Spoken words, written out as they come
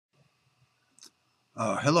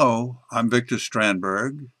Hello, I'm Victor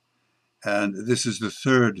Strandberg, and this is the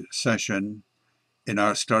third session in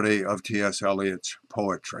our study of T.S. Eliot's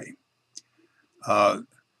poetry. Uh,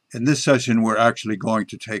 in this session, we're actually going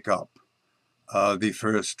to take up the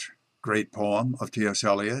first great poem of T.S.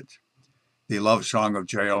 Eliot, the love song of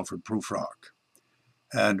J. Alfred Prufrock,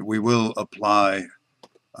 and we will apply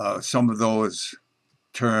some of those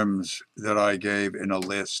terms that I gave in a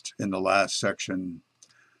list in the last section,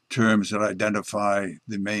 terms that identify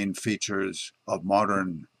the main features of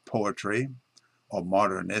modern poetry, or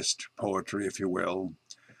modernist poetry, if you will,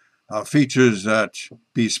 features that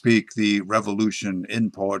bespeak the revolution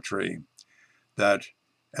in poetry that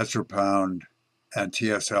Ezra Pound and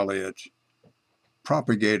T.S. Eliot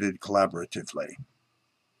propagated collaboratively.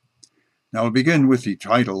 Now we'll begin with the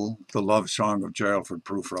title, The Love Song of J. Alfred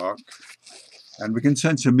Prufrock, and we can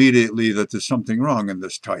sense immediately that there's something wrong in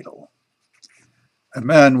this title. A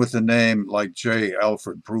man with a name like J.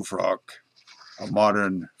 Alfred Prufrock, a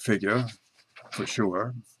modern figure for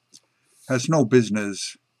sure, has no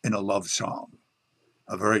business in a love song,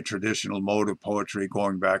 a very traditional mode of poetry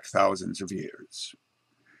going back thousands of years.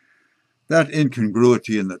 That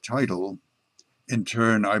incongruity in the title, in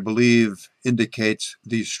turn, I believe, indicates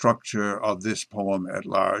the structure of this poem at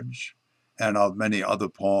large and of many other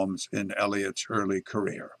poems in Eliot's early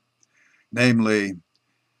career, namely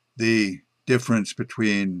the difference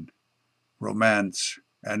between romance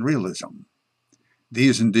and realism.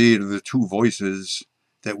 These indeed are the two voices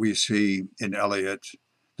that we see in Eliot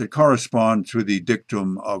that correspond to the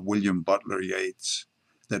dictum of William Butler Yeats,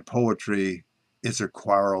 that poetry is a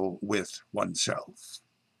quarrel with oneself.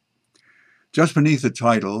 Just beneath the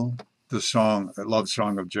title, the love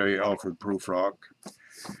song of J. Alfred Prufrock,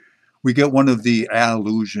 we get one of the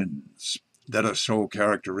allusions that are so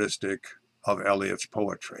characteristic of Eliot's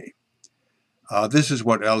poetry. This is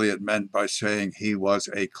what Eliot meant by saying he was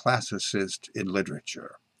a classicist in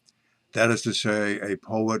literature. That is to say, a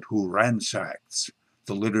poet who ransacks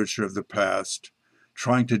the literature of the past,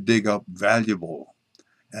 trying to dig up valuable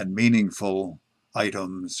and meaningful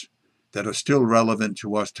items that are still relevant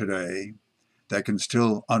to us today, that can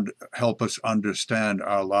still help us understand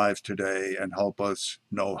our lives today and help us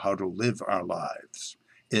know how to live our lives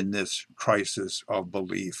in this crisis of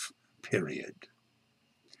belief period.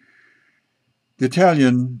 The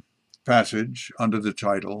Italian passage under the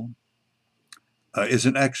title is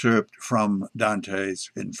an excerpt from Dante's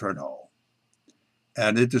Inferno,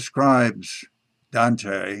 and it describes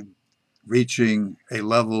Dante reaching a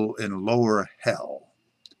level in lower hell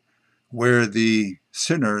where the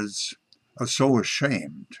sinners are so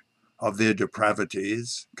ashamed of their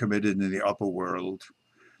depravities committed in the upper world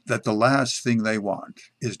that the last thing they want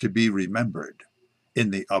is to be remembered in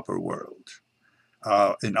the upper world.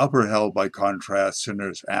 In upper hell, by contrast,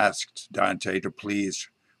 sinners asked Dante to please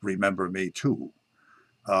remember me too,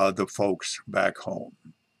 the folks back home.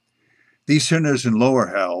 These sinners in lower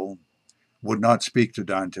hell would not speak to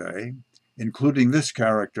Dante, including this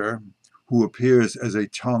character who appears as a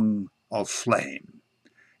tongue of flame,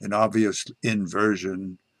 an obvious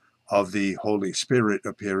inversion of the Holy Spirit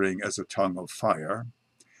appearing as a tongue of fire.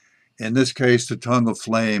 In this case, the tongue of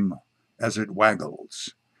flame, as it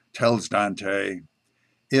waggles, tells Dante,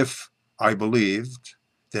 if I believed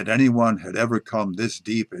that anyone had ever come this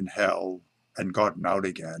deep in hell and gotten out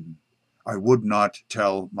again, I would not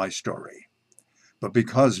tell my story. But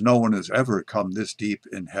because no one has ever come this deep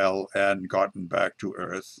in hell and gotten back to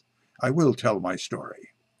earth, I will tell my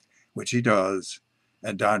story, which he does,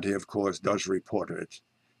 and Dante, of course, does report it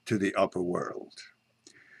to the upper world.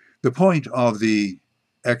 The point of the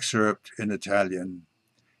excerpt in Italian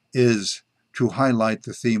is to highlight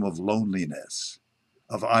the theme of loneliness,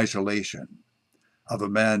 of isolation, of a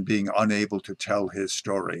man being unable to tell his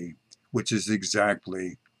story, which is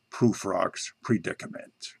exactly Prufrock's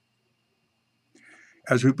predicament.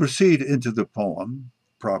 As we proceed into the poem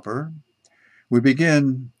proper, we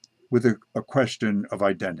begin with a question of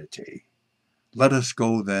identity. Let us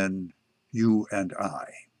go then, you and I.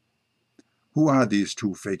 Who are these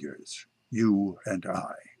two figures, you and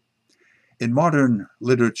I? In modern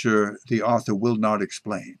literature, the author will not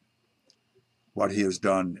explain what he has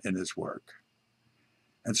done in his work.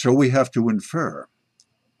 And so we have to infer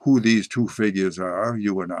who these two figures are,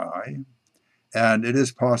 you and I, and it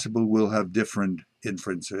is possible we'll have different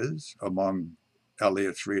inferences among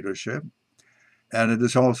Eliot's readership, and it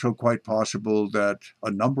is also quite possible that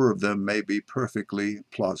a number of them may be perfectly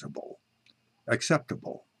plausible,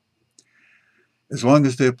 acceptable. As long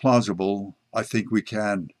as they're plausible, I think we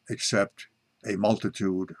can accept a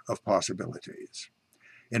multitude of possibilities.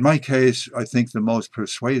 In my case, I think the most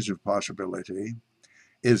persuasive possibility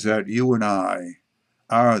is that you and I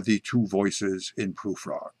are the two voices in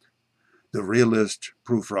Prufrock, the realist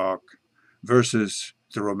Prufrock versus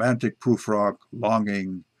the romantic Prufrock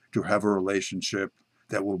longing to have a relationship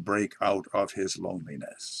that will break out of his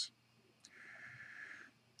loneliness.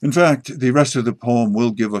 In fact, the rest of the poem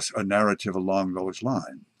will give us a narrative along those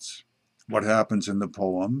lines. What happens in the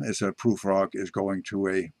poem is that Prufrock is going to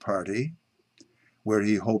a party where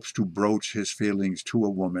he hopes to broach his feelings to a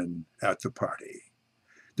woman at the party.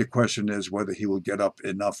 The question is whether he will get up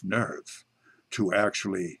enough nerve to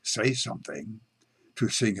actually say something, to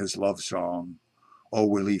sing his love song, or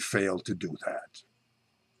will he fail to do that?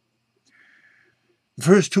 The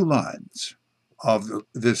first two lines of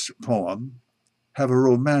this poem have a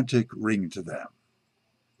romantic ring to them.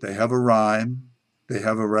 They have a rhyme. They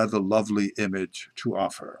have a rather lovely image to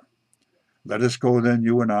offer. Let us go then,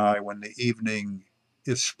 you and I, when the evening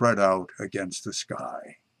is spread out against the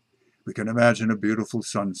sky. We can imagine a beautiful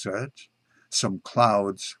sunset, some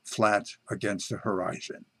clouds flat against the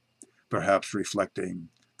horizon, perhaps reflecting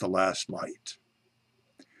the last light.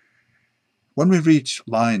 When we reach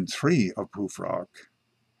line 3 of Prufrock,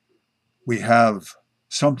 we have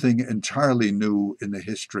something entirely new in the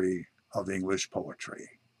history of English poetry.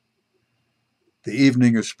 The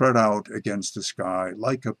evening is spread out against the sky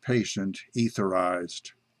like a patient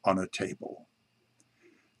etherized on a table.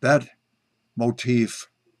 That motif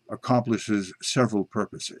accomplishes several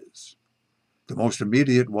purposes. The most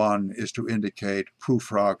immediate one is to indicate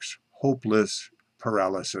Prufrock's hopeless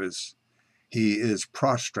paralysis. He is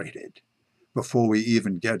prostrated before we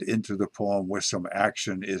even get into the poem where some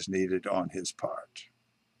action is needed on his part.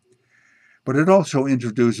 But it also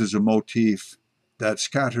introduces a motif that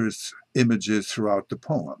scatters images throughout the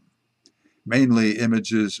poem, mainly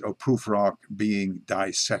images of Prufrock being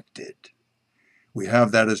dissected. We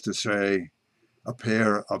have, that is to say, a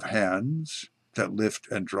pair of hands that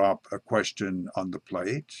lift and drop a question on the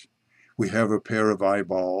plate. We have a pair of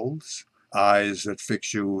eyeballs, eyes that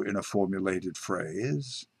fix you in a formulated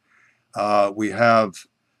phrase. We have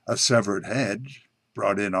a severed head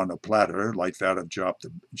brought in on a platter like that of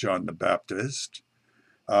John the Baptist.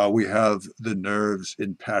 We have the nerves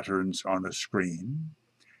in patterns on a screen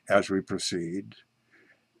as we proceed.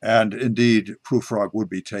 And indeed, Prufrock would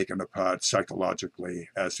be taken apart psychologically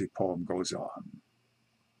as the poem goes on.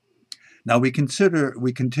 Now we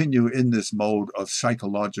continue in this mode of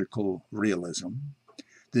psychological realism,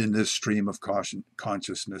 in this stream of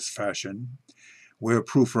consciousness fashion, where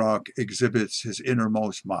Prufrock exhibits his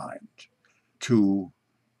innermost mind to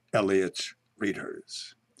Eliot's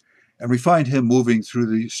readers. And we find him moving through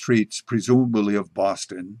the streets, presumably of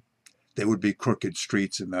Boston. They would be crooked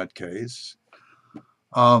streets in that case.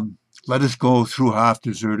 Let us go through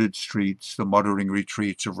half-deserted streets, the muttering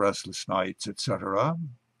retreats of restless nights, etc.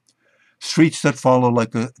 Streets that follow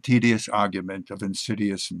like a tedious argument of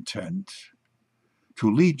insidious intent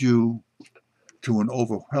to lead you to an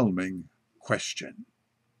overwhelming question.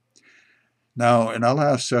 Now, in our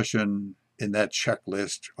last session, in that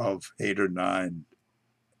checklist of 8 or 9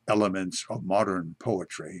 elements of modern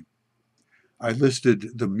poetry, I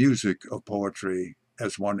listed the music of poetry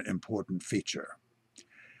as one important feature.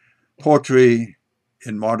 Poetry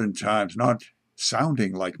in modern times not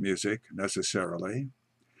sounding like music necessarily,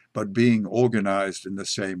 but being organized in the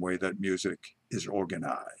same way that music is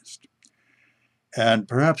organized. And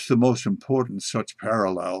perhaps the most important such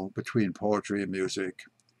parallel between poetry and music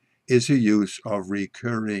is the use of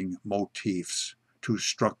recurring motifs to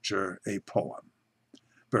structure a poem,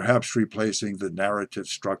 perhaps replacing the narrative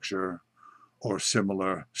structure or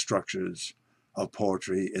similar structures of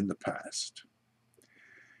poetry in the past.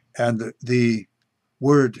 And the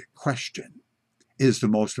word question is the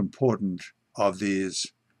most important of these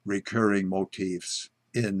recurring motifs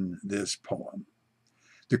in this poem.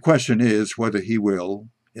 The question is whether he will,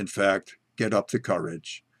 in fact, get up the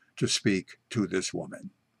courage to speak to this woman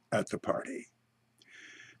at the party.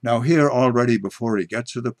 Now here, already before he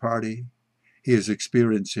gets to the party, he is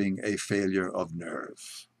experiencing a failure of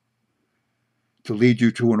nerve. To lead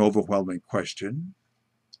you to an overwhelming question,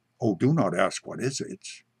 oh, do not ask what is it.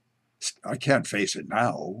 I can't face it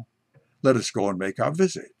now. Let us go and make our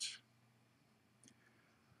visit.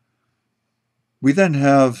 We then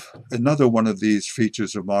have another one of these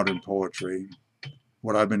features of modern poetry,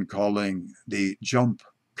 what I've been calling the jump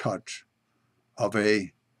cut of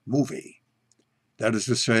a movie. That is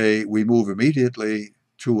to say, we move immediately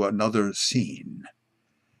to another scene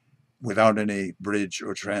without any bridge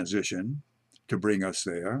or transition to bring us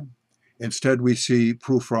there. Instead, we see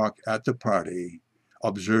Prufrock at the party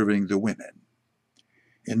observing the women.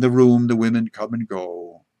 In the room, the women come and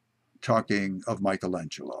go, talking of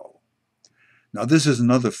Michelangelo. Now, this is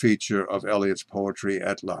another feature of Eliot's poetry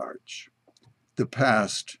at large. The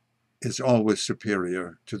past is always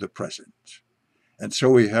superior to the present. And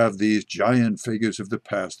so we have these giant figures of the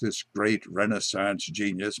past, this great Renaissance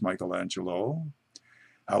genius, Michelangelo.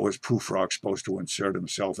 How is Prufrock supposed to insert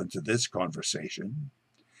himself into this conversation?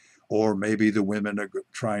 Or maybe the women are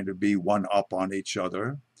trying to be one up on each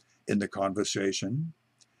other in the conversation.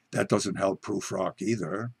 That doesn't help Prufrock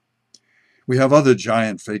either. We have other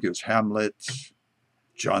giant figures, Hamlet,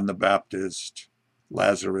 John the Baptist,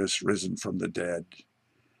 Lazarus risen from the dead.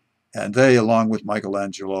 And they, along with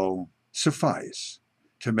Michelangelo, suffice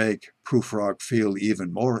to make Prufrock feel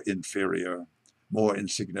even more inferior, more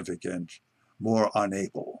insignificant, more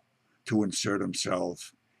unable to insert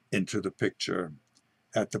himself into the picture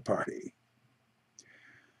at the party.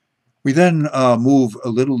 We then move a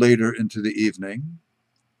little later into the evening,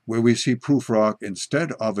 where we see Prufrock,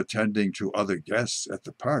 instead of attending to other guests at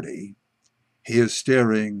the party, he is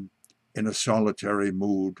staring in a solitary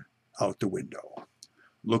mood out the window,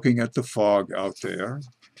 looking at the fog out there,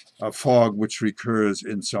 a fog which recurs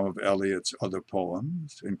in some of Eliot's other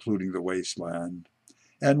poems, including The Wasteland,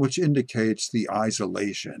 and which indicates the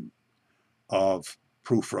isolation of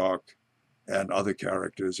Prufrock and other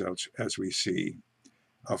characters as we see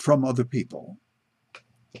from other people.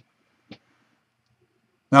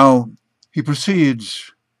 Now, he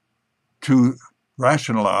proceeds to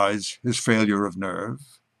rationalize his failure of nerve,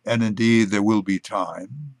 and indeed there will be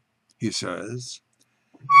time, he says.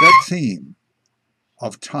 That theme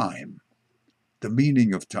of time, the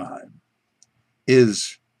meaning of time,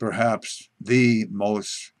 is perhaps the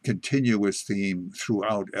most continuous theme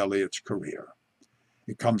throughout Eliot's career.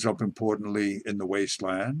 It comes up importantly in The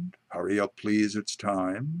Wasteland, hurry up please, it's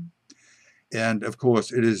time. And of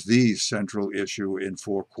course, it is the central issue in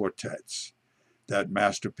Four Quartets, that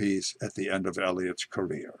masterpiece at the end of Eliot's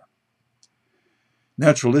career.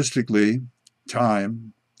 Naturalistically,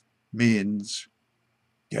 time means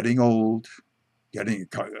getting old, getting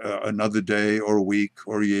another day or week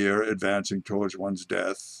or year advancing towards one's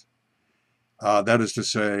death. That is to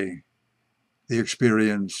say, the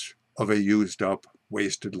experience of a used up,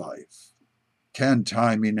 wasted life. Can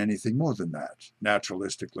time mean anything more than that,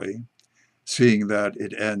 naturalistically, seeing that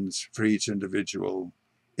it ends for each individual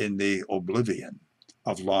in the oblivion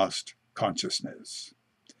of lost consciousness?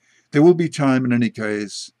 There will be time, in any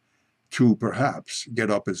case, to perhaps get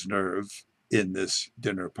up his nerve in this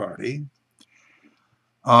dinner party.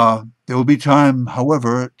 There will be time,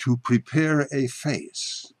 however, to prepare a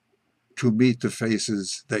face to meet the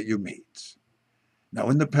faces that you meet. Now,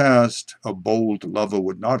 in the past, a bold lover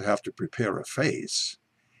would not have to prepare a face.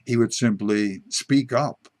 He would simply speak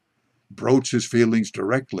up, broach his feelings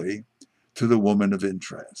directly to the woman of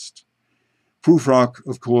interest. Prufrock,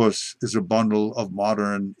 of course, is a bundle of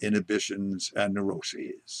modern inhibitions and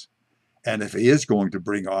neuroses. And if he is going to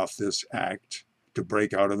bring off this act to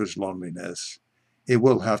break out of his loneliness, it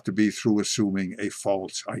will have to be through assuming a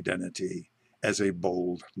false identity as a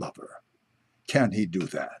bold lover. Can he do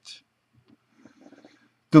that?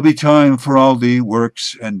 There'll be time for all the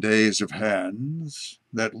works and days of hands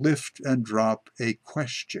that lift and drop a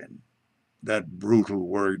question, that brutal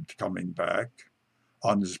word coming back,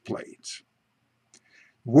 on his plate.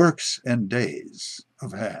 Works and days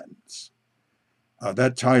of hands.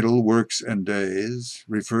 That title, Works and Days,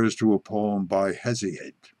 refers to a poem by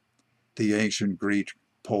Hesiod, the ancient Greek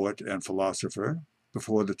poet and philosopher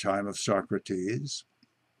before the time of Socrates,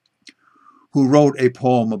 who wrote a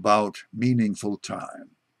poem about meaningful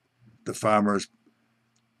time, the farmers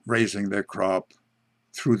raising their crop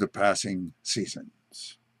through the passing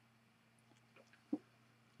seasons.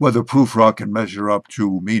 Whether Prufrock can measure up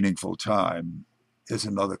to meaningful time is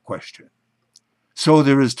another question. So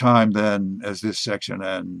there is time then, as this section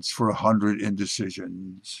ends, for 100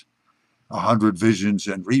 indecisions, 100 visions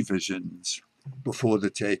and revisions before the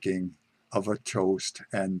taking of a toast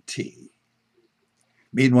and tea.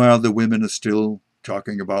 Meanwhile, the women are still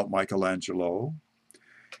talking about Michelangelo.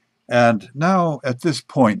 And now, at this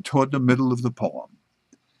point, toward the middle of the poem,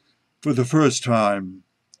 for the first time,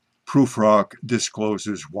 Prufrock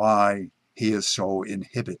discloses why he is so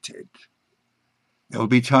inhibited. There'll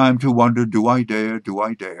be time to wonder, do I dare, do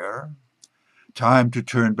I dare? Time to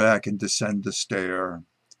turn back and descend the stair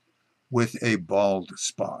with a bald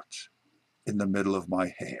spot in the middle of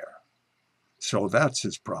my hair. So that's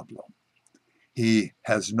his problem. He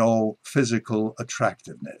has no physical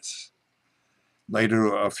attractiveness.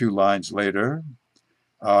 Later, a few lines later,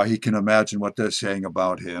 he can imagine what they're saying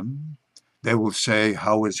about him. They will say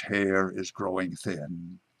how his hair is growing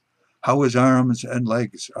thin, how his arms and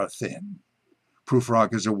legs are thin.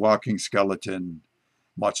 Prufrock is a walking skeleton,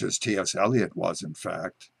 much as T.S. Eliot was, in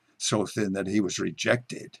fact, so thin that he was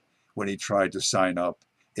rejected when he tried to sign up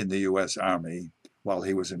in the U.S. Army while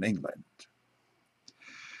he was in England.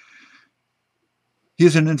 He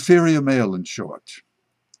is an inferior male, in short,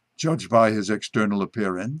 judged by his external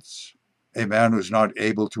appearance, a man who is not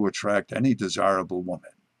able to attract any desirable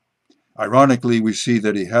woman. Ironically, we see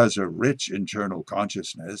that he has a rich internal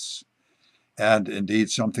consciousness, and indeed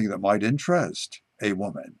something that might interest a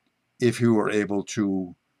woman if he were able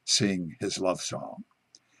to sing his love song.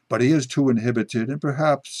 But he is too inhibited, and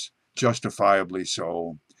perhaps justifiably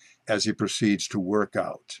so, as he proceeds to work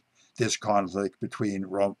out this conflict between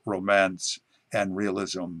romance and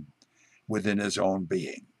realism within his own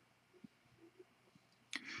being.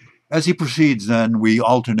 As he proceeds, then, we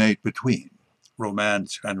alternate between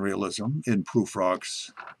romance and realism in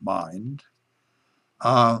Prufrock's mind.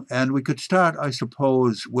 And we could start, I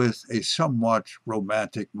suppose, with a somewhat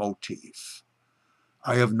romantic motif.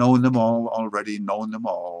 I have known them all, already known them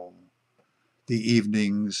all. The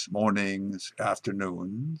evenings, mornings,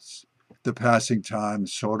 afternoons, the passing time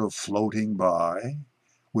sort of floating by,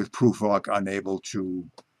 with Prufrock unable to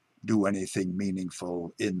do anything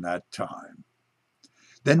meaningful in that time.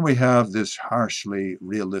 Then we have this harshly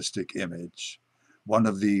realistic image, one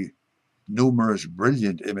of the numerous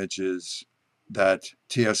brilliant images that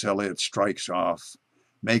T.S. Eliot strikes off,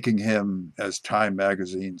 making him, as Time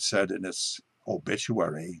magazine said in its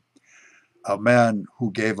obituary, a man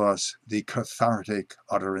who gave us the cathartic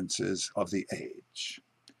utterances of the age.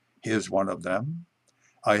 Here's one of them.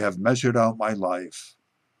 I have measured out my life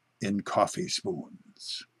in coffee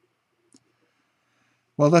spoons.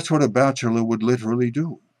 Well, that's what a bachelor would literally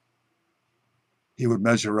do. He would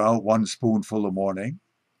measure out 1 spoonful a morning.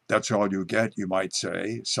 That's all you get, you might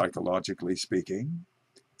say, psychologically speaking.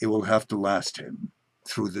 It will have to last him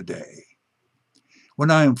through the day.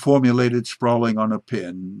 When I am formulated sprawling on a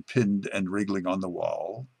pin, pinned and wriggling on the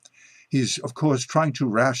wall, he's, of course, trying to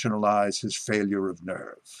rationalize his failure of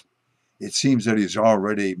nerve. It seems that he's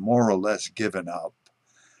already more or less given up,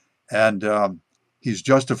 and he's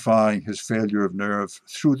justifying his failure of nerve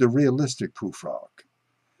through the realistic Prufrock,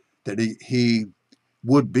 that he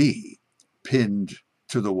would be pinned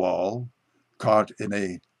to the wall, caught in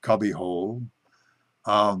a cubbyhole,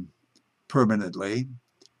 permanently,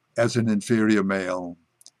 as an inferior male,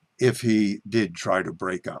 if he did try to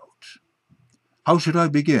break out. How should I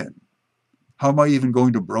begin? How am I even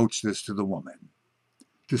going to broach this to the woman?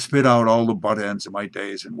 To spit out all the butt ends of my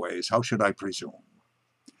days and ways, how should I presume?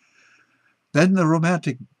 Then the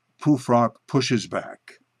romantic Prufrock pushes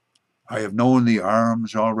back. I have known the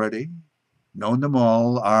arms already, known them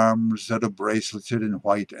all, arms that are braceleted in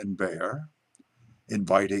white and bare,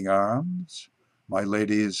 inviting arms, my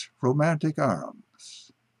lady's romantic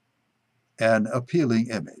arms. An appealing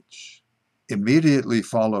image, immediately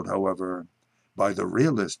followed, however, by the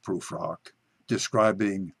realist Prufrock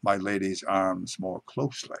describing my lady's arms more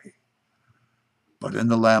closely. But in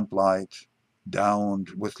the lamplight, downed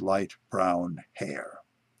with light brown hair.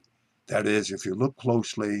 That is, if you look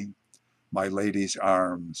closely, my lady's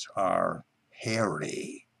arms are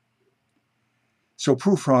hairy. So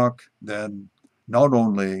Prufrock, then, not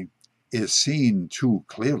only is seen too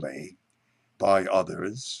clearly by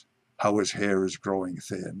others, how his hair is growing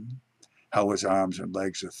thin, how his arms and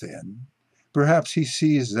legs are thin, perhaps he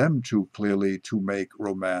sees them too clearly to make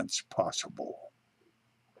romance possible.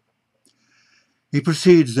 He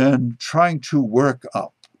proceeds then, trying to work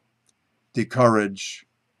up the courage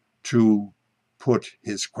to put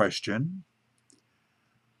his question.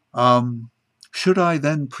 Should I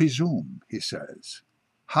then presume, he says?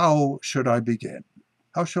 How should I begin?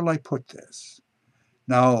 How shall I put this?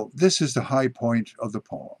 Now, this is the high point of the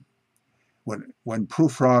poem, when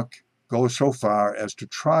Prufrock goes so far as to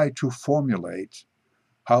try to formulate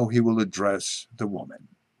how he will address the woman.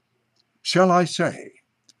 Shall I say,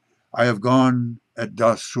 I have gone at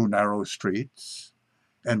dusk through narrow streets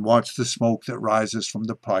and watched the smoke that rises from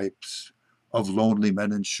the pipes of lonely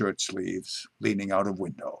men in shirt sleeves leaning out of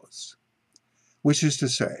windows. Which is to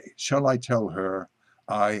say, shall I tell her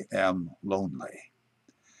I am lonely?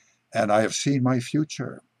 And I have seen my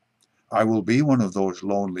future. I will be one of those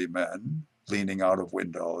lonely men leaning out of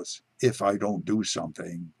windows if I don't do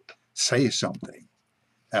something, say something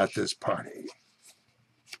at this party.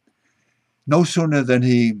 No sooner than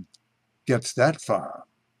he gets that far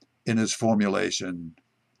in his formulation,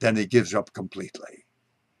 then he gives up completely.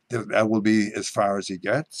 That will be as far as he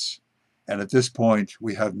gets, and at this point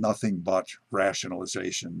we have nothing but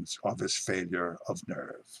rationalizations of his failure of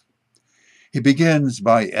nerve. He begins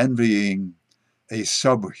by envying a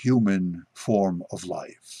subhuman form of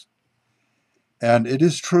life. And it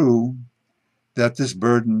is true that this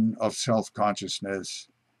burden of self-consciousness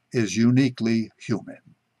is uniquely human.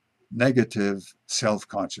 Negative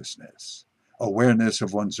self-consciousness, awareness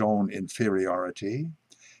of one's own inferiority,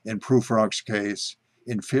 in Prufrock's case,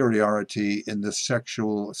 inferiority in the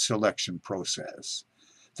sexual selection process,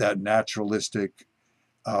 that naturalistic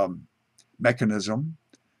mechanism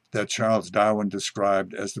that Charles Darwin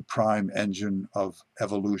described as the prime engine of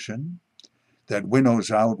evolution, that winnows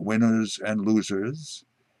out winners and losers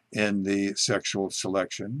in the sexual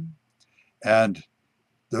selection, and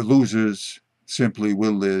the losers simply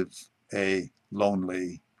will live a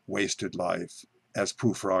lonely, wasted life, as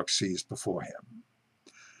Prufrock sees before him.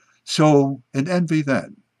 So, in envy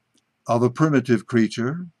then of a primitive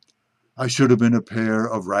creature, I should have been a pair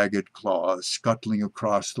of ragged claws scuttling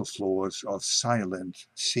across the floors of silent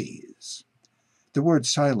seas. The word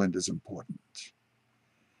silent is important.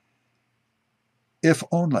 If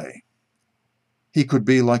only he could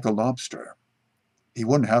be like a lobster. He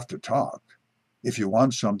wouldn't have to talk. If you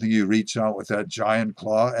want something, you reach out with that giant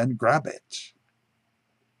claw and grab it.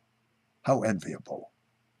 How enviable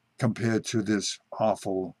compared to this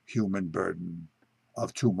awful human burden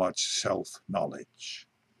of too much self-knowledge.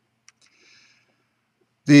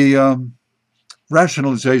 The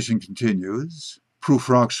rationalization continues.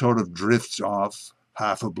 Prufrock sort of drifts off,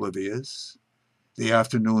 half oblivious. The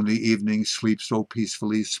afternoon, the evening sleep so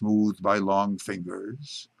peacefully, smoothed by long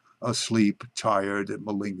fingers. Asleep, tired, it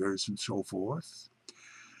malingers, and so forth.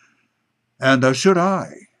 And should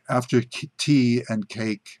I, after tea and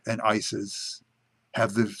cake and ices,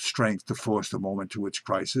 have the strength to force the moment to its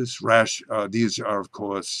crisis? These are, of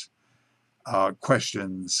course,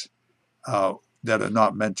 questions that are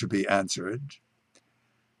not meant to be answered.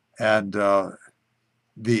 And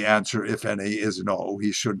the answer, if any, is no.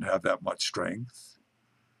 He shouldn't have that much strength.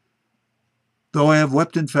 Though I have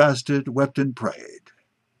wept and fasted, wept and prayed,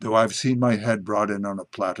 though I've seen my head brought in on a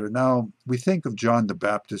platter. Now, we think of John the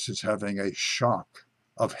Baptist as having a shock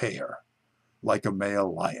of hair, like a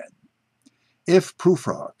male lion. If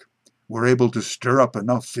Prufrock were able to stir up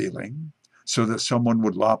enough feeling so that someone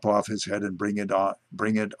would lop off his head and bring it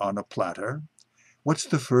on a platter, what's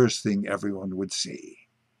the first thing everyone would see?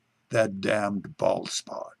 That damned bald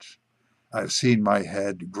spot. I've seen my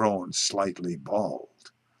head grown slightly bald,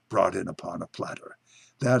 brought in upon a platter.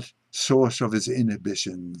 That source of his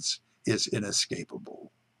inhibitions is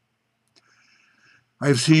inescapable.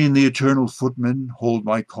 I've seen the eternal footman hold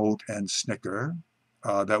my coat and snicker.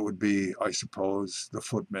 That would be, I suppose, the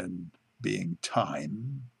footman being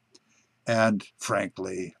time. And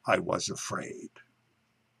frankly, I was afraid.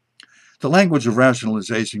 The language of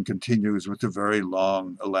rationalization continues with a very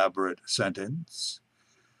long, elaborate sentence.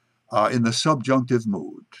 In the subjunctive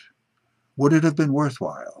mood, would it have been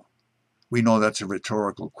worthwhile? We know that's a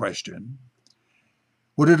rhetorical question.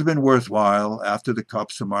 Would it have been worthwhile, after the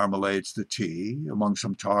cups, the marmalades, the tea, among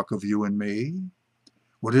some talk of you and me?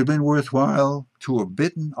 Would it have been worthwhile to have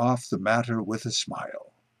bitten off the matter with a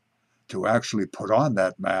smile, to actually put on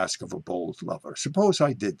that mask of a bold lover? Suppose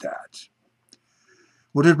I did that.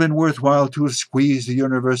 Would it have been worthwhile to have squeezed the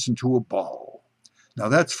universe into a ball? Now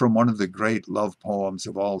that's from one of the great love poems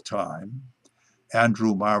of all time,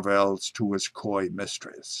 Andrew Marvell's To His Coy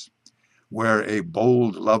Mistress, where a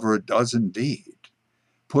bold lover does indeed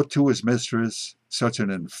put to his mistress such an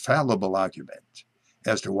infallible argument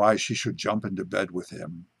as to why she should jump into bed with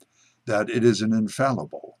him, that it is an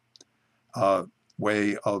infallible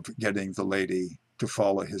way of getting the lady to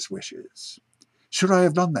follow his wishes. Should I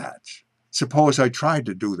have done that? Suppose I tried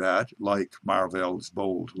to do that, like Marvell's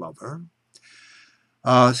bold lover.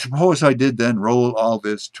 Suppose I did then roll all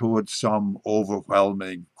this towards some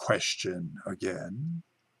overwhelming question again.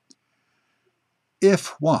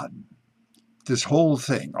 If one, this whole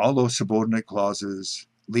thing, all those subordinate clauses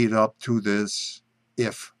lead up to this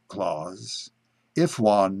if clause, if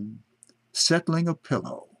one, settling a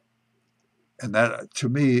pillow, and that to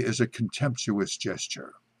me is a contemptuous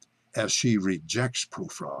gesture, as she rejects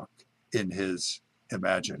Prufrock in his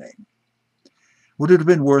imagining. Would it have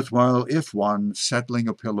been worthwhile if one, settling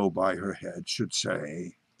a pillow by her head, should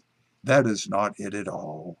say, that is not it at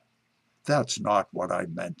all. That's not what I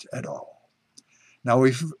meant at all. Now,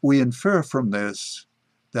 if we infer from this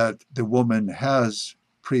that the woman has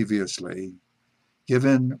previously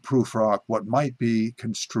given Prufrock what might be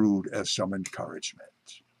construed as some encouragement.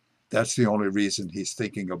 That's the only reason he's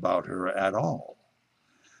thinking about her at all.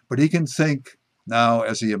 But he can think now,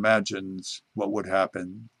 as he imagines what would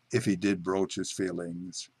happen if he did broach his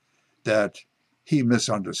feelings, that he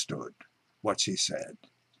misunderstood what she said.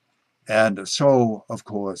 And so, of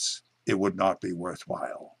course, it would not be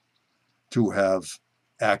worthwhile to have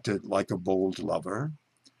acted like a bold lover,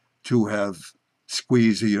 to have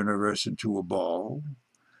squeeze the universe into a ball,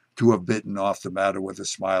 to have bitten off the matter with a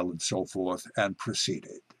smile and so forth, and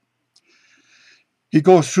proceeded. He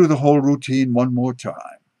goes through the whole routine one more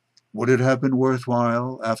time. Would it have been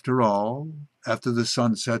worthwhile, after all, after the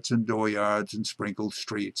sunsets and dooryards and sprinkled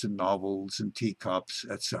streets and novels and teacups,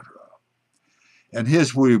 etc.? And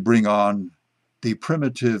here's where we bring on the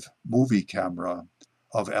primitive movie camera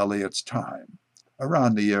of Eliot's time,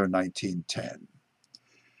 around the year 1910.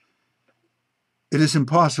 It is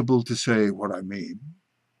impossible to say what I mean.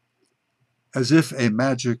 As if a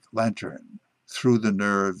magic lantern threw the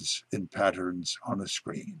nerves in patterns on a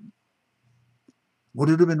screen. Would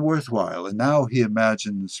it have been worthwhile? And now he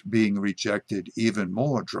imagines being rejected even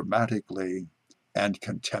more dramatically and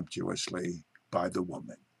contemptuously by the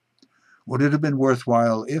woman. Would it have been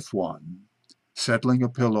worthwhile if one, settling a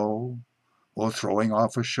pillow or throwing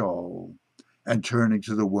off a shawl and turning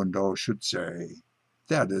to the window, should say,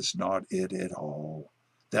 "That is not it at all.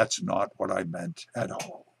 That's not what I meant at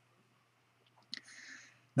all."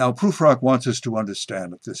 Now, Prufrock wants us to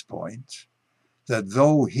understand at this point that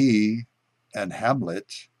though he and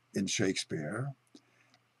Hamlet in Shakespeare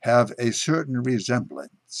have a certain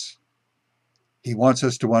resemblance, he wants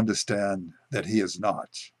us to understand that he is not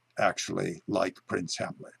actually like Prince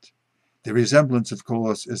Hamlet. The resemblance, of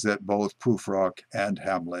course, is that both Prufrock and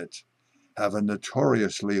Hamlet have a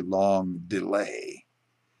notoriously long delay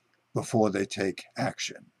before they take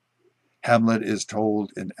action. Hamlet is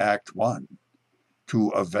told in Act 1 to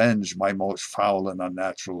avenge my most foul and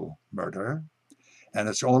unnatural murder, and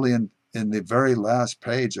it's only in the very last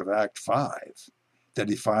page of Act 5 that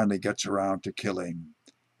he finally gets around to killing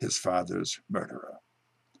his father's murderer.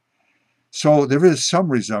 So there is some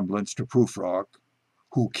resemblance to Prufrock,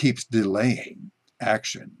 who keeps delaying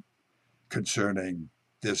action concerning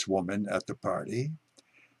this woman at the party,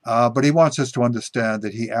 but he wants us to understand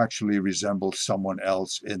that he actually resembles someone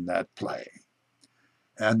else in that play.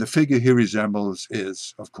 And the figure he resembles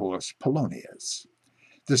is, of course, Polonius.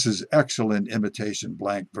 This is excellent imitation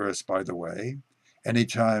blank verse, by the way.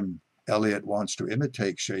 Anytime Eliot wants to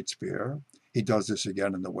imitate Shakespeare, he does this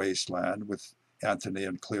again in The Wasteland with Antony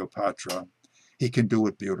and Cleopatra. He can do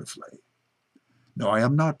it beautifully. No, I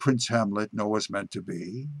am not Prince Hamlet, nor was meant to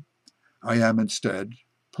be. I am instead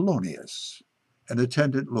Polonius, an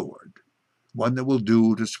attendant lord, one that will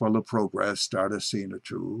do to swell a progress, start a scene or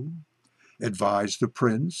two, advise the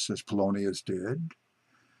prince, as Polonius did.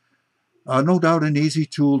 No doubt an easy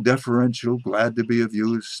tool, deferential, glad to be of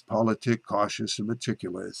use, politic, cautious, and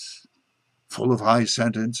meticulous, full of high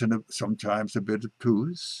sentence and sometimes a bit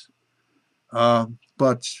obtuse,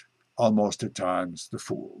 but almost at times the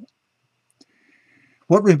fool.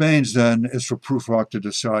 What remains then is for Prufrock to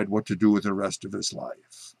decide what to do with the rest of his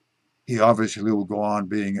life. He obviously will go on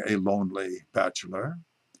being a lonely bachelor,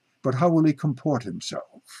 but how will he comport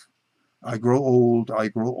himself? I grow old, I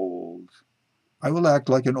grow old. I will act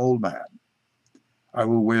like an old man. I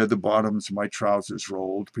will wear the bottoms of my trousers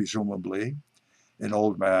rolled, presumably. An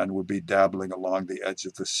old man would be dabbling along the edge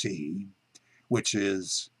of the sea, which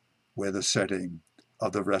is where the setting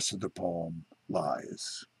of the rest of the poem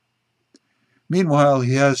lies. Meanwhile,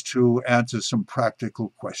 he has to answer some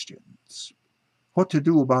practical questions. What to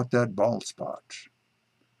do about that bald spot?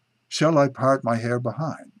 Shall I part my hair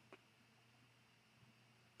behind?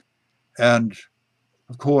 And,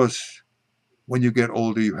 of course, when you get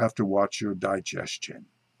older, you have to watch your digestion.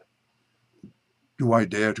 Do I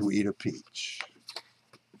dare to eat a peach?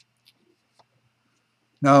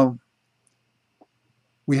 Now,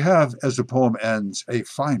 we have, as the poem ends, a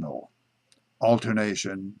final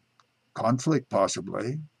alternation, conflict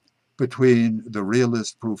possibly, between the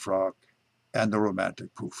realist Prufrock and the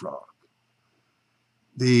romantic Prufrock.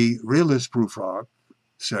 The realist Prufrock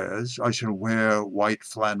says, I shall wear white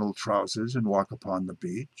flannel trousers and walk upon the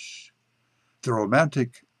beach. The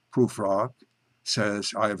romantic Prufrock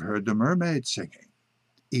says, I have heard the mermaids singing,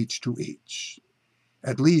 each to each.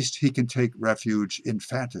 At least he can take refuge in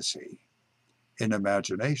fantasy, in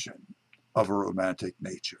imagination of a romantic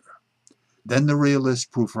nature. Then the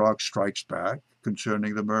realist Prufrock strikes back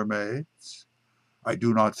concerning the mermaids. I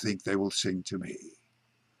do not think they will sing to me.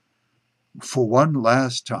 For one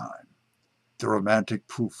last time, the romantic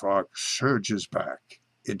Prufrock surges back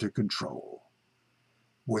into control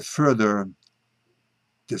with further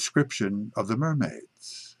description of the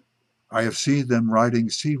mermaids. I have seen them riding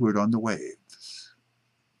seaward on the waves,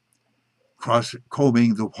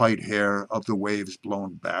 combing the white hair of the waves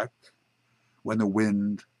blown back when the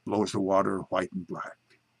wind blows the water white and black.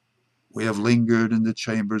 We have lingered in the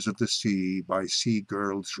chambers of the sea by sea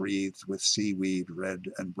girls wreathed with seaweed red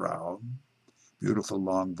and brown, beautiful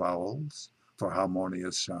long vowels for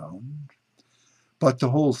harmonious sound. But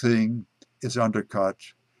the whole thing is undercut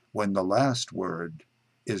when the last word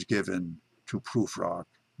is given to Prufrock,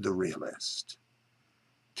 the realist.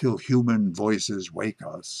 Till human voices wake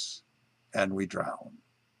us and we drown.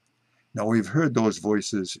 Now we've heard those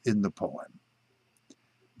voices in the poem.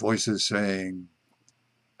 Voices saying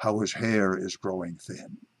how his hair is growing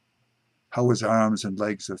thin, how his arms and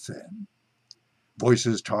legs are thin.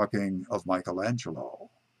 Voices talking of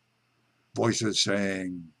Michelangelo. Voices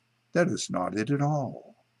saying, that is not it at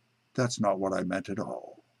all. That's not what I meant at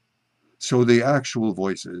all. So the actual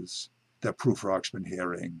voices that Prufrock's been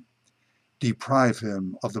hearing deprive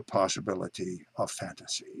him of the possibility of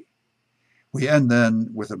fantasy. We end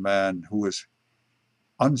then with a man who is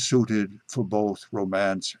unsuited for both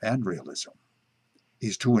romance and realism.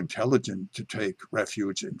 He's too intelligent to take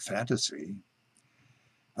refuge in fantasy,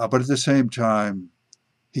 but at the same time,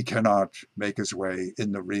 he cannot make his way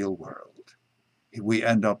in the real world. We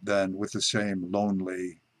end up then with the same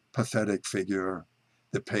lonely, pathetic figure,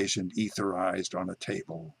 the patient etherized on a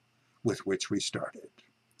table with which we started.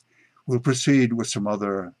 We'll proceed with some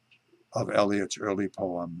other of Eliot's early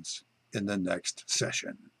poems in the next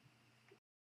session.